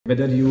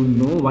whether you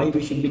know why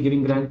we should be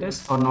giving grant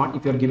tests or not.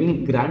 If you're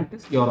giving grant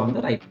tests, you're on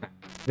the right track.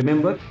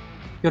 Remember,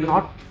 you're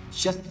not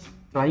just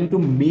trying to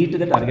meet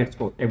the target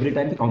score. Every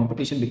time the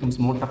competition becomes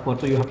more tougher,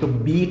 so you have to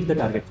beat the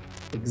target.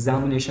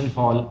 Examination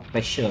hall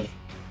pressure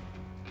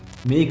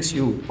makes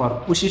you or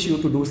pushes you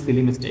to do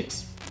silly mistakes,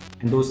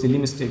 and those silly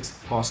mistakes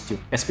cost you.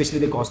 Especially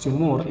they cost you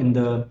more in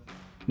the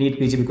NEET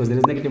PG because there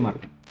is negative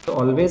marking. So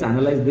always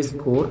analyze this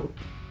score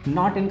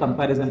not in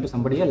comparison to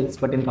somebody else,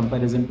 but in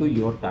comparison to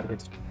your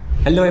targets.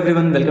 Hello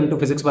everyone, welcome to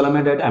Physics Wala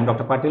MedEd. I'm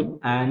Dr. Patil,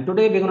 and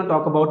today we're going to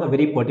talk about a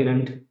very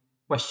pertinent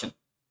question.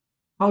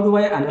 How do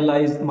I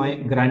analyze my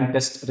grant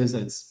test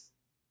results?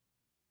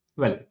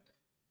 Well,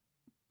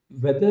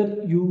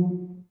 whether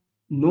you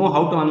know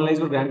how to analyze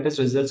your grant test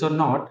results or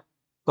not,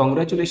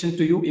 congratulations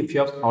to you if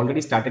you have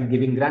already started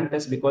giving grant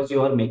tests, because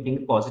you are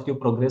making positive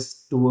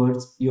progress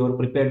towards your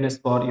preparedness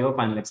for your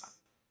final exam.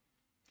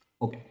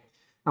 Okay.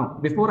 Now,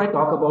 before I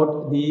talk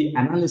about the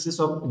analysis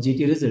of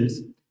GT results,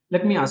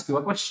 let me ask you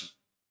a question.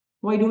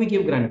 Why do we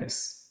give grant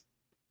tests?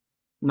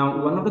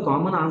 Now, one of the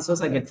common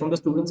answers I get from the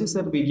students is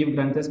that we give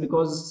grant tests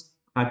because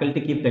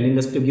faculty keep telling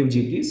us to give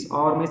GTs,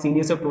 or my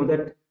seniors have told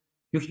that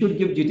you should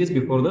give GTs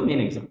before the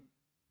main exam.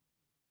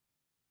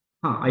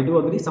 I do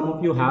agree. Some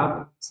of you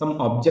have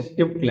some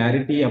objective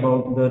clarity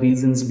about the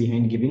reasons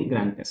behind giving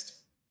grant test.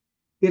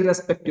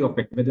 Irrespective of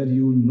it, whether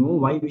you know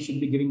why we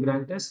should be giving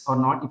grant tests or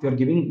not, if you're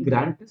giving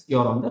grant tests,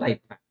 you're on the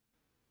right track.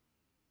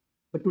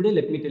 But today,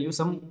 let me tell you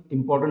some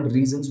important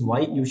reasons why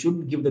you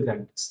should give the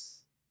grant tests.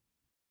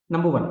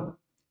 Number one,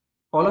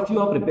 all of you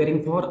are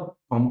preparing for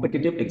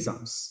competitive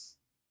exams,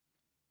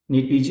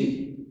 NEET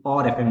PG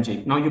or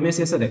FMG. Now you may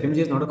say, sir, FMG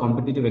is not a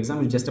competitive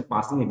exam, it's just a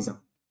passing exam.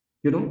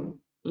 You know,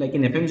 like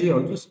in FMG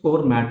also,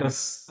 score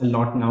matters a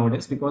lot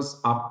nowadays, because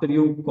after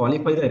you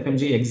qualify the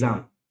FMG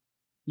exam,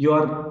 you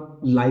are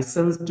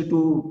licensed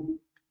to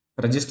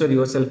register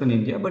yourself in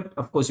India, but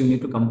of course you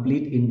need to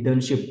complete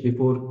internship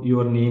before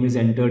your name is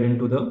entered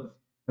into the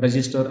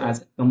register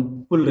as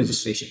full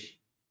registration.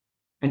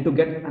 And to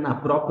get an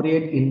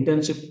appropriate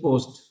internship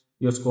post,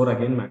 your score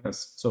again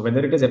matters. So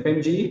whether it is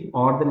FMG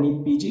or the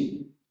NEET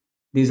PG,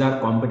 these are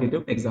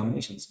competitive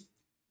examinations.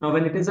 Now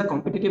when it is a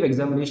competitive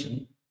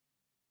examination,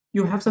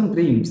 you have some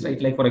dreams,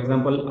 right? Like for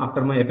example,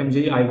 after my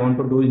FMG, I want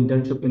to do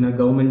internship in a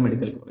government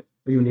medical college.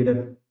 So you need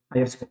a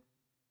higher score.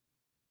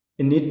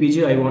 In NEET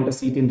PG, I want a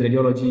seat in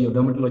radiology or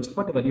dermatology,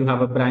 whatever. You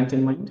have a branch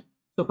in mind.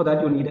 So for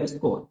that, you need a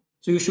score.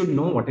 So you should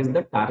know what is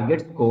the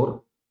target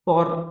score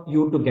for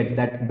you to get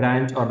that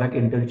branch or that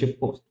internship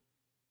post,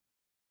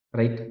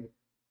 right?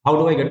 How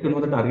do I get to know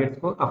the target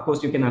score? Of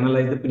course, you can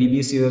analyze the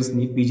previous year's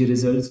NEET PG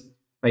results,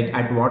 right?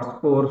 At what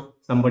score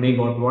somebody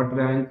got what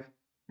rank,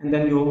 and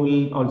then you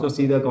will also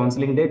see the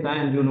counseling data,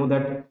 and you know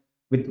that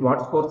with what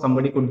score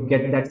somebody could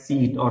get that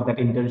seat or that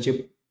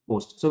internship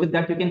post. So with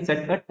that, you can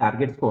set a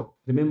target score.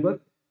 Remember,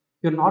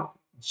 you're not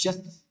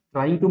just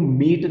trying to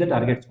meet the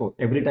target score.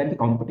 Every time the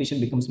competition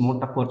becomes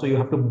more tougher, so you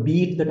have to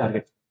beat the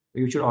target score. So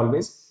you should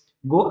always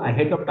go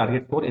ahead of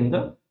target score in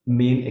the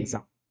main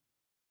exam.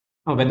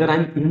 Now, whether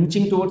I'm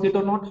inching towards it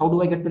or not, how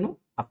do I get to know?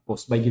 Of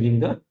course, by giving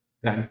the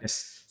grant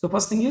test. So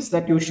first thing is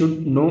that you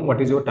should know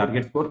what is your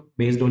target score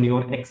based on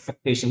your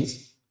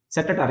expectations.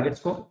 Set a target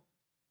score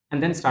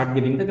and then start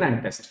giving the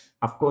grant test.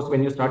 Of course,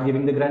 when you start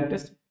giving the grant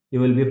test, you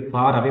will be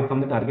far away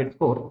from the target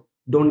score.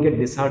 Don't get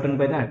disheartened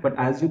by that. But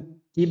as you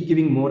keep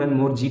giving more and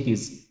more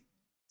GTs,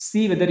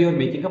 see whether you're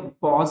making a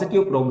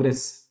positive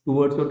progress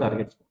towards your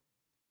target score.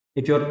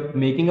 If you're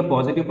making a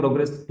positive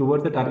progress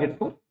towards the target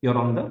score, you're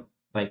on the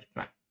right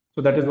track.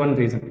 So that is one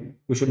reason.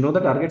 You should know the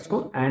target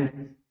score,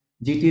 and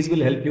GTs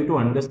will help you to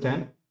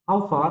understand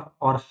how far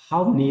or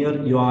how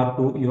near you are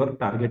to your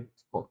target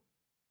score.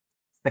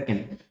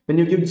 Second, when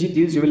you give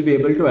GTs, you will be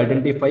able to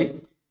identify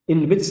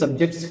in which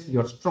subjects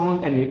you're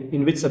strong and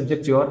in which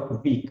subjects you are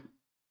weak.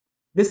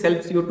 This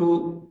helps you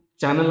to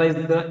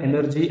channelize the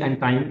energy and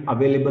time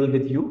available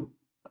with you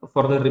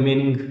for the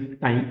remaining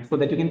time, so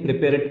that you can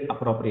prepare it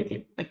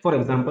appropriately. Like for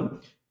example,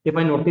 if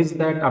I notice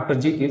that after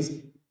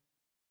GTs,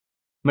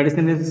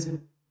 medicine is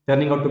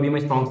turning out to be my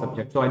strong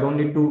subject, so I don't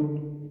need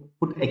to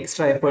put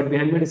extra effort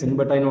behind medicine,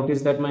 but I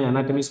notice that my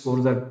anatomy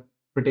scores are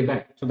pretty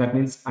bad. So that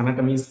means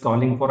anatomy is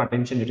calling for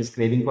attention, it is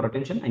craving for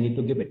attention, I need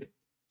to give it.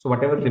 So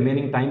whatever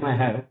remaining time I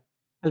have,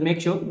 I'll make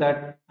sure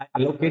that I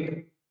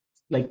allocate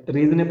like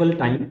reasonable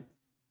time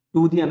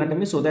to the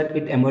anatomy, so that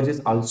it emerges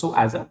also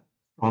as a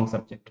strong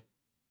subject.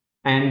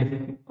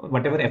 And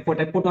whatever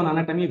effort I put on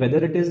anatomy, whether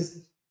it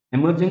is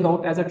emerging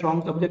out as a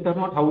strong subject or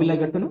not, how will I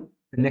get to know?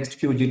 The next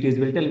few GTs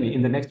will tell me.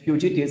 In the next few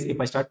GTs, if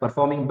I start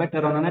performing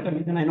better on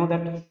anatomy, then I know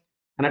that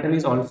anatomy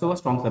is also a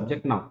strong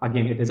subject now.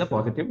 Again, it is a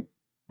positive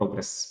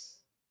progress.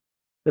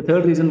 The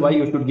third reason why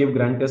you should give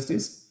grant test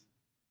is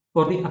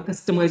for the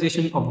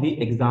customization of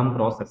the exam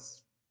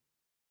process.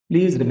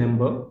 Please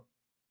remember,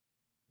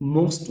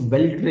 most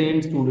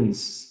well-trained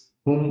students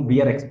whom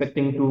we are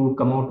expecting to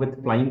come out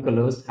with flying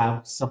colors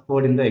have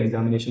suffered in the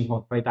examination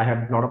hall, right? I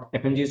have a lot of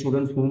FMG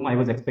students whom I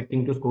was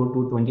expecting to score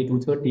 220,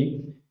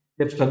 230.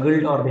 They've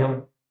struggled, or they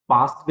have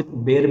passed with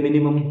bare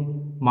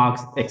minimum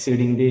marks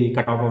exceeding the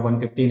cutoff of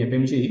 150 in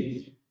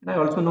FMG. And I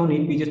also know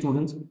NEET PG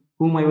students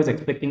whom I was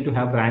expecting to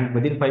have ranked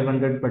within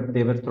 500, but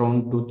they were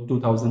thrown to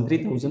 2000,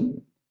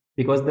 3000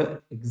 because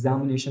the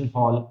examination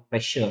hall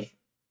pressure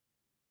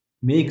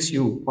makes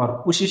you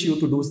or pushes you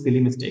to do silly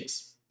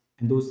mistakes.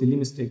 And those silly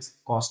mistakes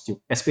cost you,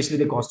 especially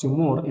they cost you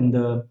more in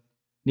the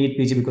NEET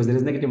PG because there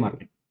is negative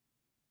marking.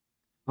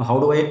 Now, how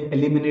do I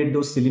eliminate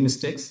those silly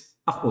mistakes?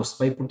 Of course,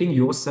 by putting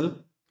yourself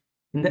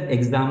in the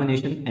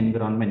examination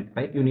environment,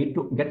 right? You need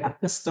to get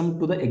accustomed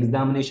to the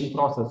examination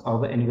process or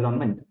the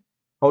environment.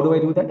 How do I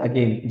do that?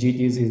 Again,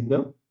 GTs is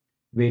the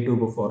way to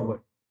go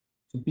forward.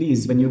 So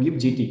please, when you give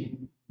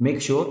GT,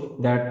 make sure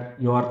that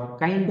you are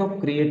kind of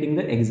creating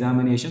the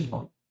examination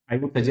hall. I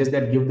would suggest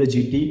that give the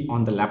GT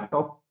on the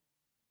laptop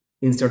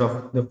instead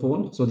of the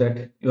phone so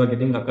that you are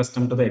getting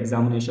accustomed to the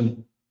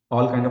examination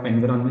hall kind of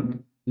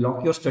environment.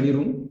 Lock your study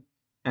room,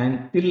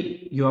 and till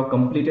you have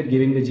completed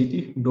giving the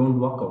GT, don't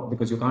walk out,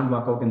 because you can't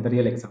walk out in the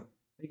real exam.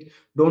 Right?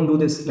 Don't do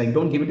this, like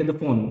don't give it in the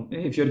phone.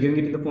 If you're giving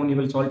it in the phone, you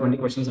will solve 20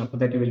 questions. After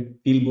that, you will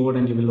feel bored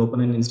and you will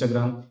open an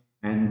Instagram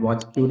and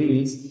watch few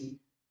reels.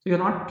 So you're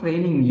not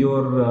training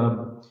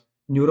your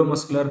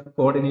neuromuscular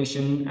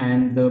coordination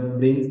and the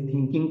brain's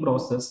thinking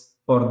process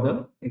for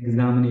the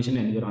examination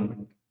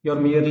environment. You're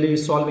merely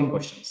solving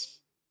questions.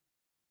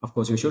 Of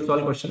course, you should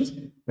solve questions,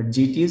 but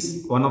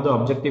GTs, one of the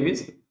objective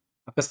is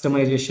a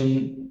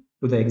customization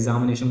to the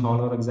examination hall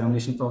or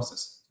examination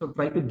process. So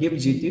try to give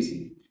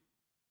GTs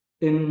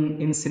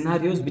in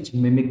scenarios which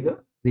mimic the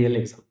real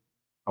exam.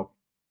 Okay.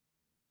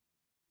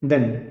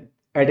 Then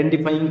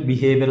identifying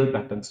behavioral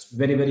patterns,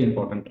 very, very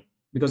important.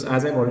 Because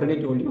as I've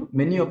already told you,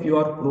 many of you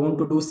are prone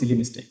to do silly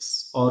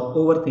mistakes or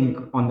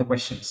overthink on the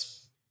questions.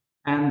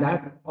 And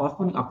that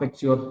often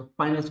affects your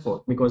final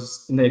score,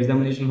 because in the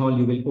examination hall,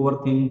 you will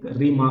overthink,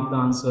 remark the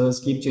answers,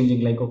 keep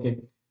changing, like, okay,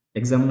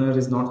 examiner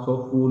is not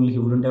so cool, he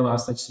wouldn't have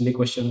asked such silly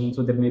question,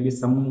 so there may be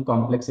some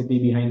complexity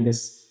behind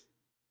this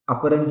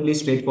apparently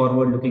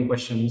straightforward looking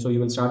question. So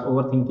you will start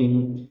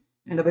overthinking,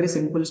 and a very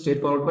simple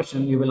straightforward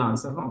question you will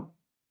answer wrong.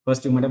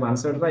 First you might have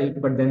answered right,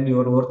 but then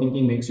your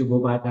overthinking makes you go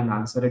back and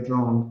answer it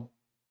wrong.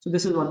 So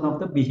this is one of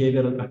the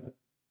behavioral patterns.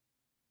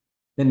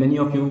 Then many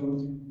of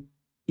you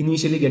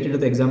initially get into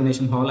the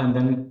examination hall, and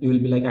then you will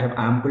be like, I have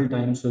ample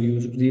time, so you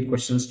read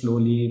questions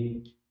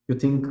slowly, you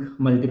think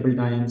multiple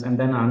times and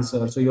then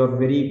answer. So you're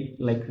very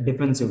like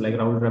defensive, like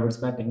Rahul Dravid's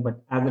batting.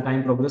 But as the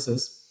time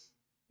progresses,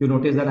 you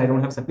notice that I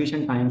don't have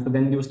sufficient time. So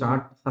then you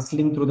start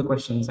hustling through the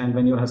questions. And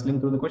when you're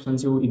hustling through the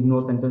questions, you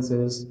ignore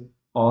sentences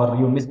or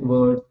you miss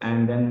words,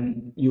 and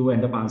then you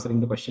end up answering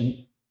the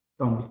question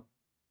wrongly.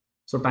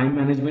 So time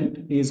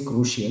management is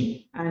crucial.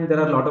 And there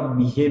are a lot of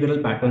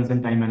behavioral patterns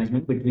in time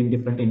management between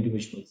different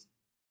individuals.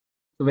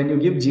 So when you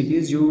give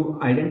GTs, you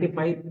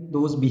identify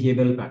those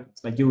behavioral patterns.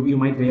 Like you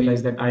might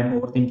realize that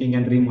I'm overthinking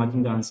and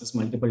remarking the answers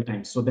multiple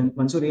times. So then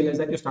once you realize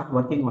that, you start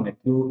working on it.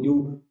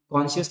 You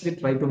consciously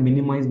try to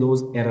minimize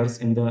those errors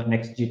in the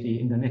next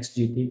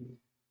GT,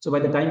 So by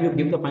the time you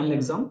give the final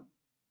exam,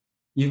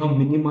 you have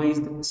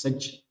minimized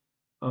such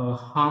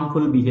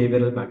harmful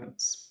behavioral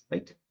patterns,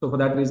 right? So for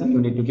that reason, you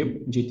need to give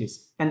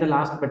GTs. And the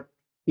last but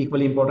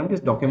equally important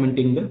is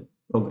documenting the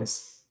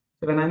progress.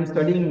 So when I'm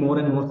studying more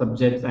and more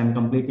subjects, I'm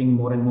completing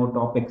more and more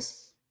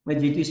topics, my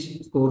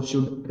GT score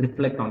should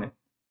reflect on it.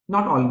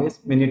 Not always,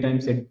 many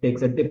times it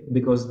takes a dip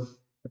because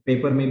the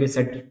paper may be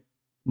set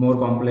more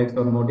complex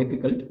or more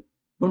difficult.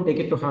 Don't take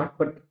it to heart,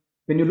 but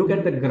when you look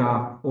at the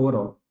graph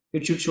overall,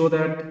 it should show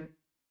that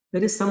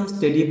there is some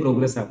steady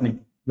progress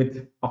happening.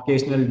 With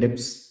occasional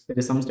dips, there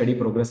is some steady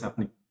progress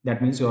happening.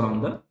 That means you're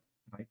on the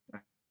right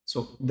track.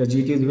 So the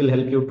GTs will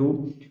help you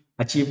to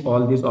achieve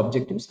all these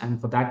objectives,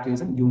 and for that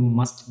reason you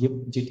must give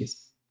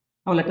GTs.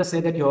 Now let us say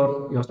that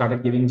you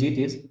started giving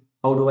GTs.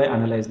 How do I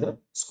analyze the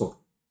score?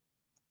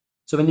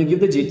 So when you give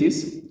the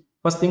GTs,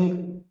 first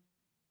thing,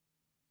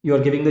 you are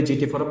giving the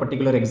GT for a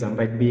particular exam,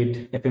 right? Be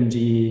it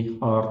FMG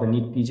or the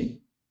NEET PG.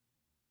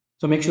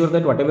 So make sure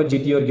that whatever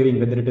GT you are giving,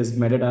 whether it is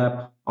MedEd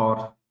app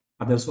or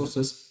other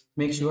sources,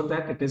 make sure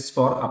that it is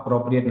for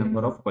appropriate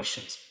number of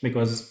questions,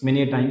 because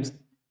many times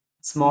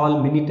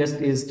small mini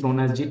test is thrown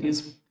as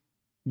GTs.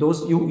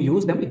 Those you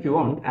use them if you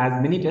want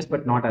as mini test,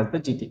 but not as the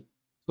GT.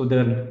 So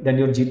then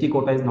your GT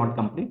quota is not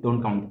complete.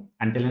 Don't count it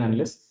until and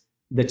unless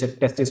the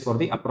test is for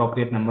the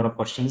appropriate number of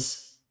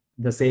questions,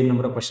 the same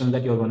number of questions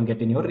that you're going to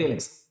get in your real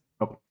exam.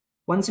 Okay.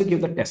 Once you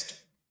give the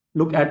test,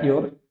 look at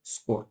your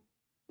score.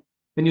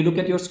 When you look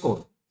at your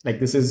score, like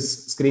this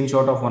is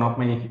screenshot of one of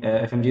my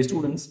FMG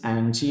students,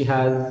 and she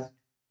has,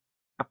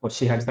 of course,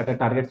 she had set a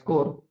target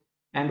score.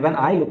 And when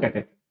I look at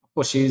it, of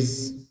course,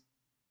 this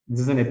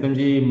is an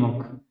FMG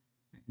mock.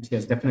 She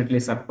has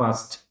definitely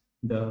surpassed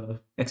the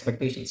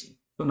expectations.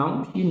 So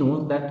now she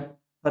knows that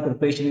her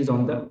preparation is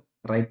on the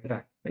right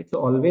track, right? So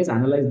always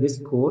analyze this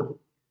score,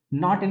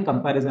 not in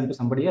comparison to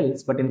somebody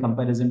else, but in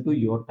comparison to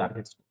your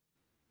target score.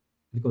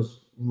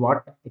 Because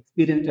what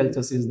experience tells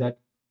us is that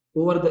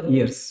over the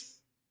years,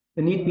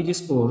 the NEET PG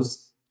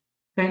scores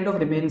kind of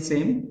remain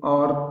same,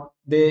 or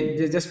they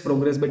just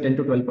progress by 10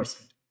 to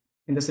 12%.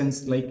 In the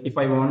sense, like if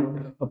I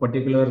want a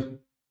particular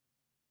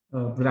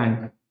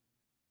rank.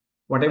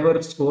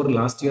 Whatever score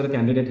last year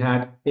candidate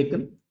had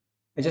taken,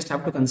 I just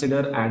have to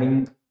consider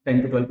adding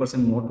 10 to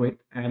 12% more to it,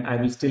 and I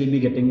will still be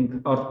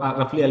getting, or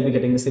roughly I'll be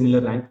getting a similar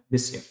rank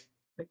this year.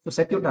 Right? So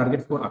set your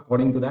target score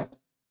according to that,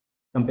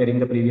 comparing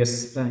the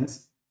previous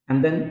ranks,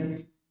 and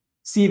then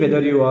see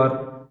whether you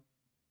are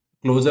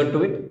closer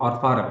to it or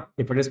far away.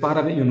 If it is far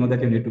away, you know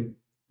that you need to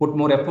put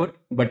more effort,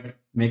 but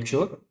make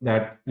sure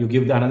that you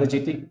give the another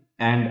GT.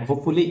 And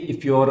hopefully,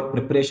 if your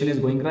preparation is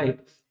going right,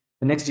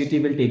 the next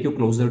GT will take you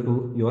closer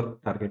to your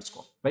target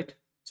score, right?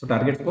 So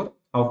target score,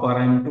 how far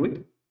I am to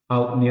it,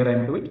 how near I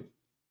am to it,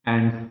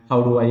 and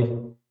how do I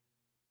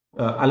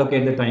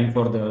allocate the time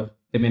for the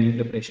remaining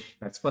preparation.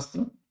 That's first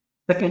thing.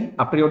 Second,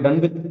 after you're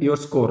done with your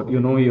score, you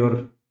know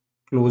you're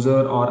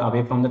closer or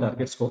away from the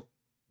target score,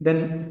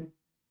 then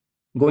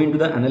go into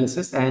the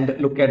analysis and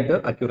look at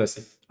the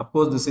accuracy. Of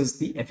course, this is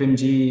the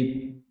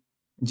FMG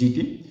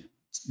GT.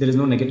 There is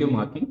no negative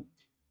marking.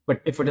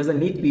 But if it is a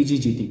NEET PG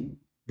GT,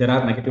 there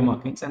are negative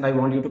markings, and I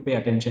want you to pay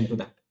attention to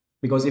that.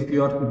 Because if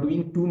you are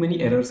doing too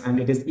many errors and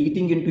it is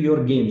eating into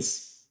your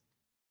gains,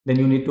 then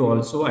you need to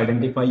also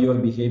identify your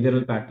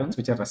behavioral patterns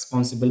which are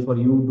responsible for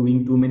you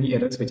doing too many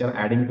errors which are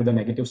adding to the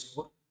negative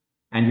score,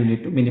 and you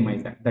need to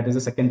minimize that. That is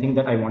the second thing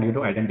that I want you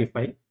to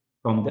identify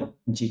from the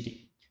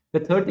GT. The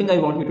third thing I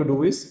want you to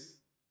do is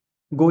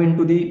go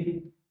into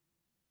the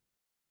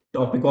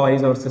topic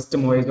wise or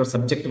system wise or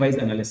subject wise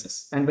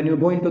analysis. And when you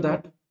go into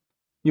that,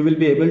 you will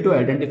be able to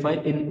identify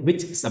in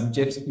which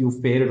subjects you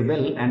fared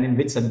well and in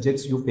which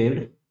subjects you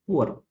fared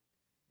poor.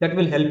 That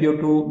will help you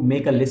to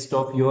make a list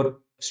of your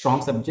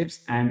strong subjects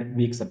and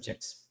weak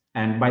subjects.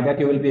 And by that,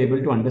 you will be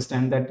able to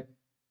understand that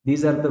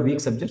these are the weak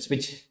subjects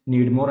which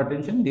need more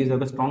attention. These are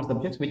the strong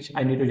subjects which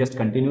I need to just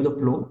continue the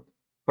flow.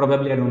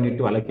 Probably I don't need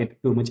to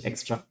allocate too much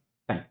extra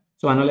time.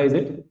 So analyze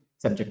it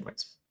subject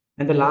wise.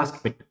 And the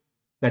last bit,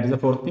 that is the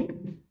fourth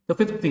thing. The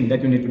fifth thing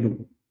that you need to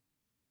do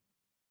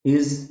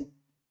is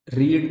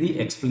read the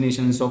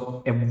explanations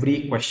of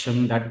every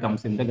question that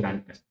comes in the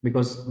grant test.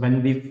 Because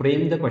when we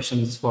frame the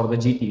questions for the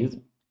GTs,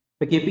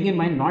 we're keeping in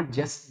mind not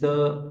just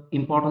the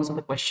importance of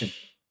the question,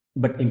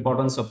 but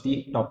importance of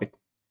the topic.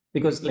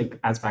 Because like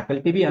as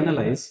faculty, we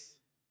analyze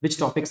which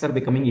topics are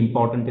becoming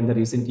important in the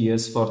recent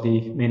years for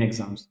the main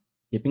exams.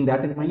 Keeping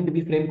that in mind,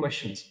 we frame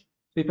questions.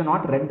 So if you're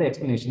not read the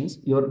explanations,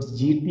 your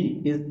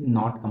GT is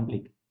not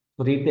complete.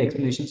 So read the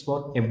explanations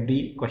for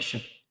every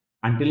question.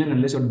 Until and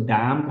unless you're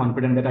damn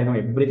confident that I know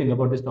everything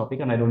about this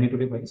topic and I don't need to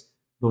revise,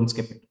 don't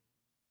skip it.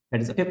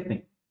 That is the fifth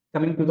thing.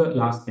 Coming to the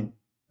last thing,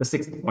 the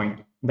sixth point,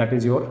 that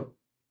is your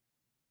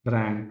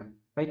rank,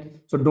 right?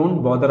 So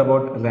don't bother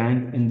about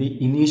rank in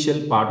the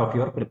initial part of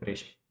your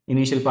preparation.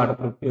 Initial part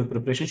of your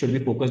preparation should be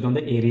focused on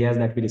the areas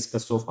that we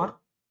discussed so far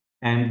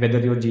and whether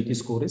your GT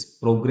score is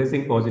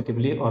progressing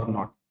positively or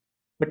not.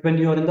 But when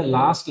you are in the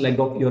last leg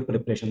of your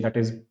preparation, that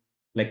is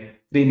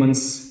like 3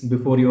 months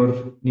before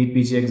your NEET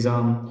PG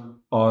exam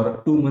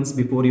or 2 months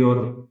before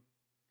your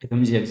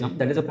FMG exam,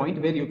 that is a point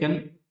where you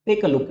can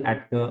take a look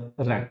at the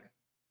rank,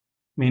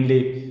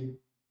 mainly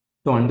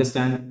to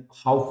understand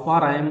how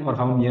far I am or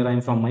how near I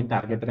am from my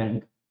target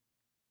rank.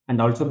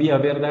 And also be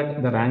aware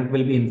that the rank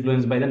will be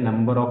influenced by the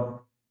number of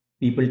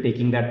people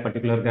taking that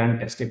particular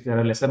grant test. If there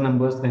are lesser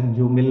numbers, then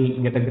you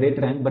will get a great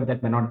rank, but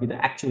that may not be the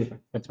actual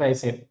rank. That's why I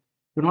said,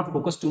 do not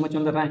focus too much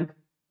on the rank,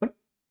 but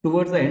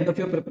towards the end of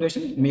your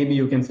preparation, maybe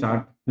you can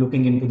start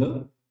looking into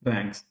the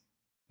ranks.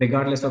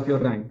 Regardless of your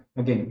rank,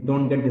 again,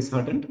 don't get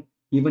disheartened.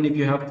 Even if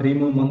you have 3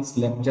 more months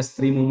left, just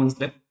 3 more months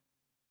left,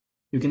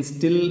 you can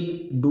still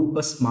do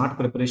a smart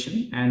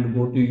preparation and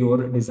go to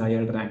your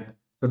desired rank.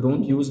 So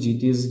don't use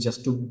GTs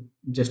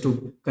just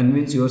to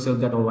convince yourself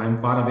that, oh,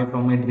 I'm far away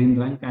from my dream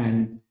rank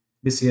and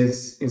this year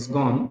is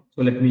gone,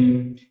 so let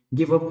me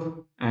give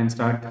up and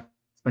start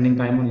spending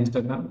time on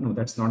Instagram. No,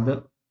 that's not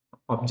the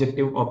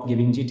objective of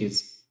giving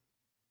GTs.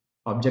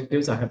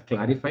 Objectives I have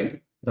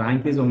clarified.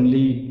 Rank is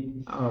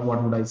only,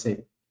 what would I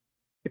say?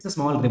 It's a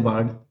small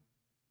reward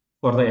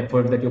for the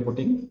effort that you're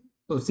putting.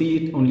 So see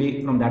it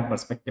only from that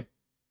perspective.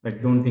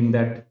 Like, don't think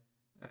that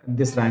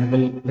this rank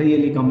will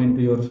really come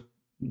into your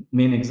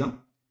main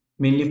exam.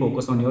 Mainly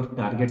focus on your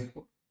target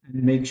score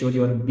and make sure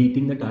you are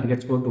beating the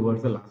target score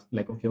towards the last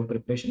leg of your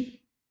preparation.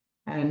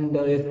 And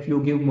if you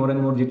give more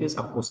and more GTs,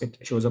 of course, it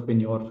shows up in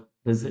your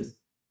results.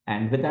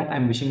 And with that,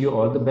 I'm wishing you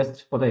all the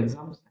best for the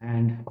exams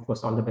and, of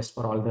course, all the best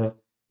for all the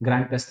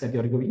grant tests that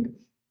you're giving.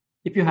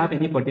 If you have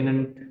any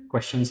pertinent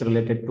questions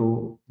related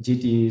to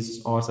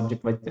GTs or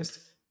subject-wise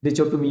tests, reach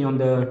out to me on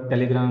the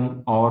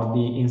Telegram or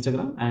the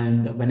Instagram,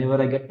 and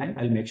whenever I get time,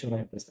 I'll make sure I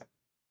address that.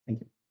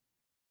 Thank you.